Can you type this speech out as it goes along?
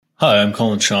Hi, I'm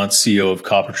Colin Shantz, CEO of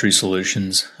Copper Tree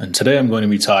Solutions, and today I'm going to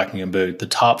be talking about the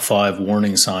top 5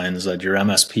 warning signs that your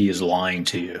MSP is lying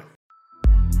to you.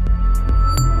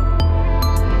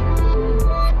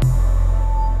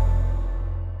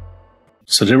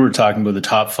 So today we're talking about the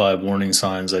top 5 warning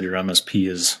signs that your MSP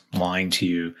is lying to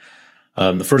you.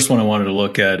 The first one I wanted to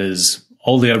look at is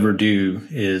all they ever do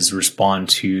is respond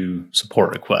to support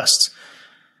requests.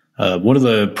 One of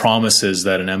the promises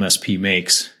that an MSP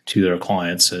makes to their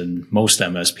clients, and most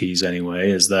MSPs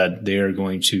anyway, is that they are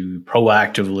going to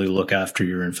proactively look after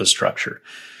your infrastructure.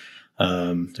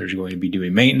 They're going to be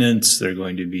doing maintenance. They're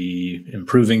going to be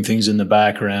improving things in the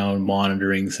background,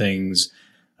 monitoring things,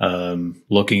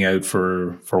 looking out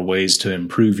for ways to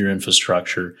improve your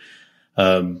infrastructure.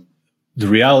 The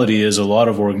reality is a lot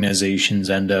of organizations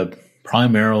end up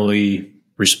primarily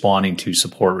responding to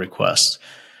support requests.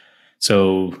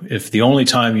 So if the only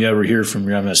time you ever hear from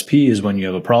your MSP is when you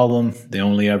have a problem, they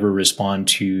only ever respond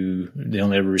to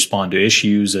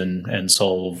issues and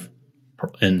solve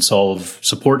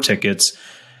support tickets,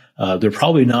 they're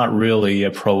probably not really a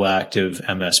proactive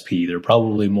MSP. They're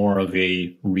probably more of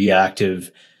a reactive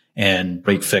and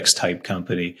break fix type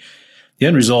company. The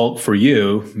end result for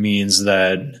you means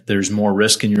that there's more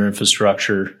risk in your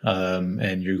infrastructure,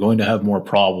 and you're going to have more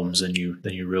problems than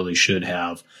you really should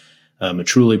have. A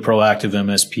truly proactive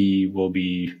MSP will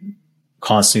be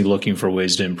constantly looking for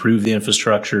ways to improve the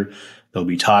infrastructure. They'll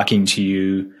be talking to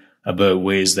you about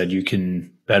ways that you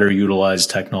can better utilize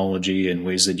technology and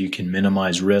ways that you can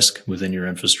minimize risk within your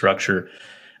infrastructure,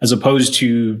 as opposed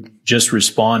to just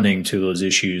responding to those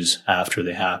issues after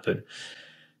they happen.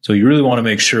 So you really want to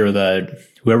make sure that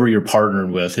whoever you're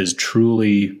partnered with is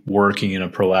truly working in a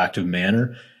proactive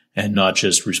manner and not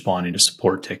just responding to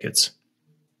support tickets.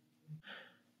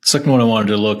 Second one I wanted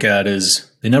to look at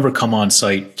is they never come on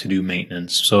site to do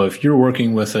maintenance. So if you're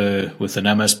working with an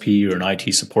MSP or an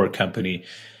IT support company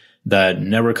that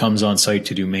never comes on site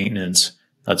to do maintenance,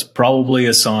 that's probably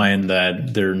a sign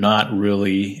that they're not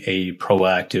really a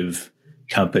proactive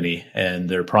company, and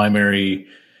their primary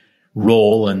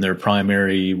role and their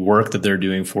primary work that they're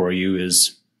doing for you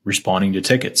is responding to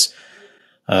tickets.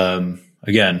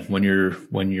 Again, when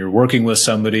you're working with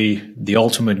somebody, the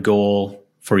ultimate goal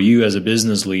for you as a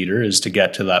business leader is to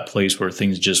get to that place where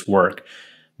things just work,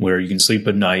 where you can sleep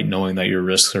at night knowing that your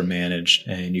risks are managed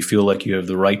and you feel like you have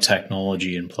the right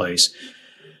technology in place.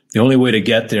 The only way to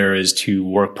get there is to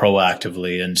work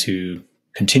proactively and to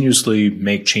continuously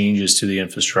make changes to the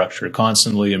infrastructure,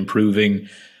 constantly improving,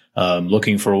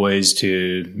 looking for ways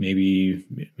to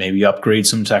maybe upgrade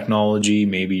some technology,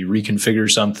 maybe reconfigure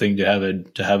something to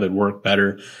have it work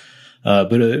better.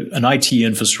 But an IT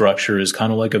infrastructure is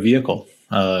kind of like a vehicle.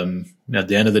 At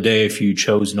the end of the day, if you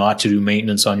chose not to do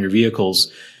maintenance on your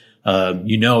vehicles,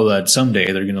 you know that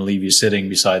someday they're going to leave you sitting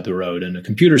beside the road. And a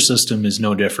computer system is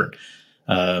no different.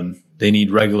 They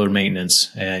need regular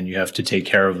maintenance, and you have to take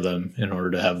care of them in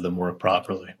order to have them work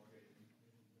properly.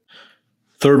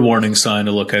 Third warning sign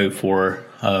to look out for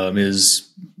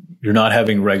is you're not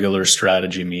having regular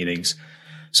strategy meetings.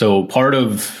 So part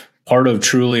of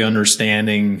truly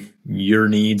understanding your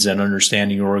needs and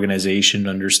understanding your organization,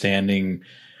 understanding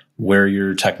where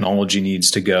your technology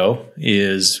needs to go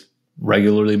is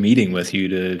regularly meeting with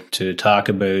you to talk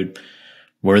about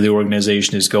where the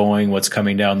organization is going, what's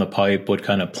coming down the pipe, what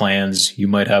kind of plans you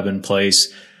might have in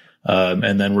place,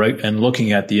 and then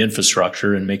looking at the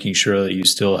infrastructure and making sure that you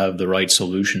still have the right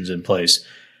solutions in place.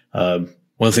 One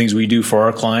of the things we do for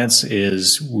our clients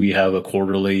is we have a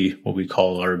quarterly, what we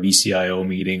call our VCIO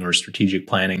meeting or strategic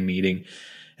planning meeting.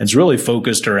 And it's really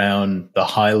focused around the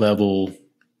high level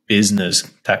business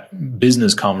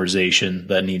conversation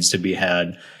that needs to be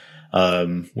had,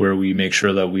 where we make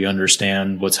sure that we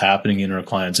understand what's happening in our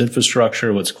client's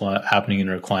infrastructure, what's happening in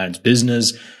our client's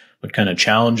business, what kind of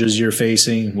challenges you're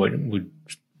facing,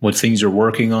 what things you're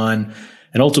working on,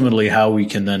 and ultimately how we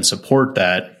can then support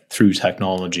that through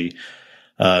technology.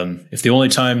 If the only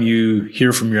time you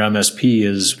hear from your MSP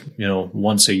is,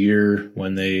 once a year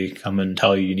when they come and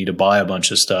tell you need to buy a bunch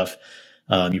of stuff,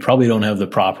 you probably don't have the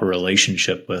proper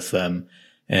relationship with them,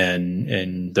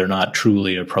 and they're not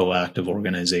truly a proactive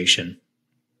organization.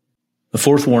 The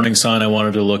fourth warning sign I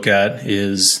wanted to look at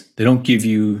is they don't give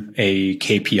you a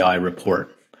KPI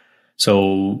report.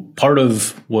 So part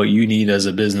of what you need as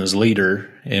a business leader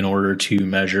in order to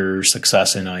measure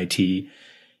success in IT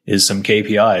is some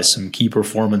KPIs, some key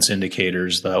performance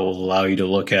indicators that will allow you to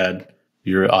look at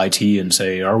your IT and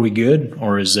say, are we good,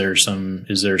 or is there some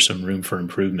room for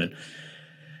improvement?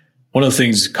 One of the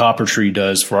things CopperTree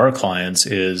does for our clients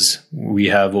is we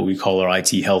have what we call our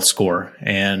IT health score.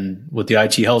 And what the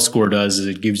IT health score does is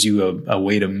it gives you a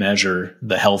way to measure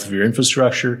the health of your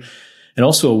infrastructure, and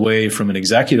also a way from an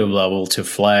executive level to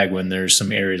flag when there's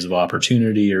some areas of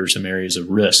opportunity or some areas of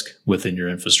risk within your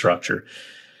infrastructure.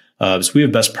 So we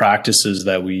have best practices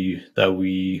that we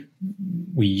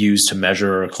use to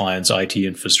measure our clients' IT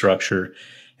infrastructure.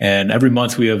 And every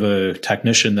month we have a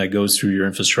technician that goes through your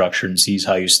infrastructure and sees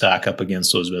how you stack up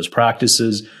against those best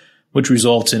practices, which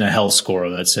results in a health score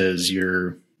that says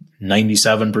you're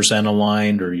 97%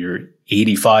 aligned or you're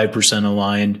 85%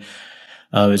 aligned.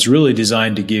 It's really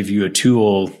designed to give you a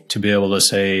tool to be able to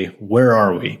say, where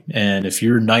are we? And if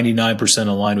you're 99%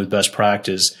 aligned with best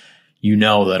practice, you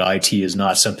know that IT is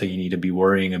not something you need to be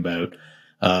worrying about.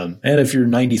 And if you're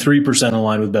 93%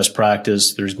 aligned with best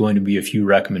practice, there's going to be a few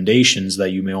recommendations that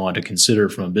you may want to consider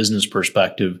from a business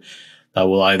perspective that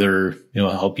will either,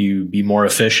 help you be more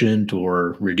efficient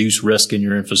or reduce risk in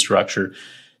your infrastructure.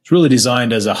 It's really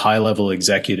designed as a high-level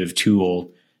executive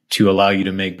tool to allow you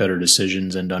to make better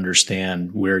decisions and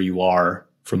understand where you are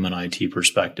from an IT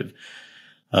perspective.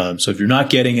 So if you're not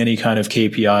getting any kind of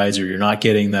KPIs or you're not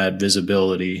getting that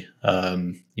visibility,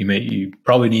 you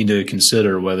probably need to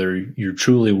consider whether you're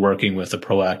truly working with a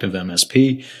proactive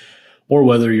MSP or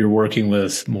whether you're working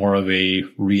with more of a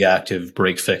reactive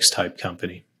break-fix type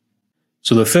company.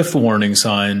 So the fifth warning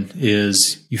sign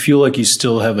is you feel like you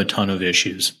still have a ton of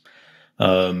issues.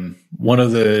 One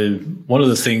of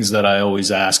the things that I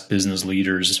always ask business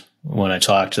leaders when I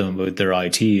talk to them about their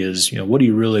IT is, what do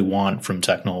you really want from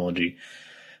technology?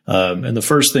 And the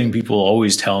first thing people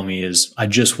always tell me is, I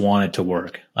just want it to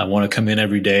work. I want to come in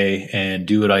every day and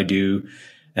do what I do.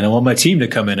 And I want my team to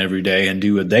come in every day and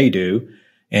do what they do.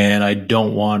 And I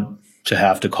don't want to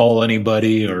have to call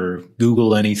anybody or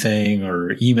Google anything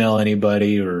or email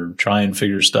anybody or try and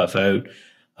figure stuff out.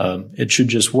 It should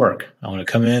just work. I want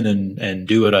to come in and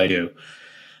do what I do.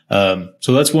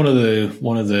 So that's one of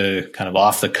the kind of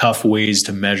off the cuff ways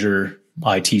to measure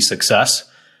IT success.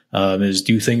 Is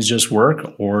do things just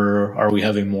work, or are we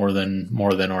having more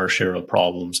than our share of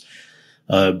problems?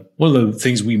 One of the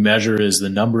things we measure is the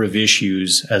number of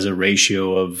issues as a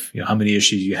ratio of how many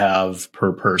issues you have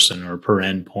per person or per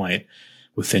endpoint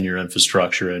within your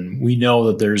infrastructure. And we know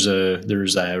that there's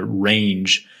a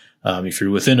range. If you're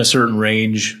within a certain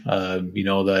range, you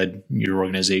know that your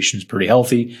organization is pretty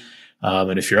healthy.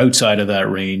 And if you're outside of that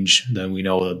range, then we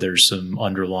know that there's some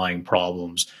underlying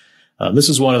problems. This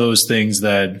is one of those things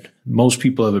that most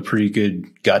people have a pretty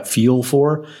good gut feel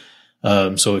for.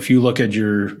 So if you look at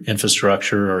your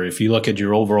infrastructure or if you look at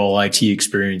your overall IT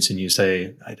experience and you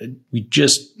say, we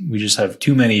just have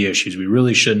too many issues, we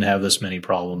really shouldn't have this many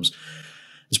problems,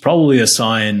 it's probably a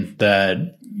sign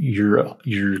that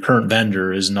your current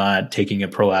vendor is not taking a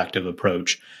proactive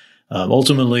approach.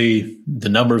 Ultimately, the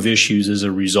number of issues is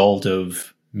a result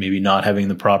of maybe not having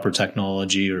the proper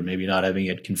technology or maybe not having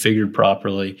it configured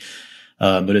properly.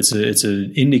 But it's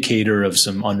an indicator of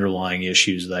some underlying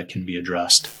issues that can be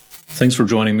addressed. Thanks for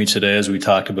joining me today as we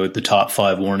talk about the top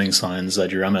 5 warning signs that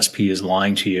your MSP is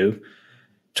lying to you.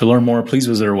 To learn more, please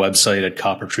visit our website at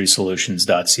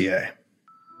coppertreesolutions.ca.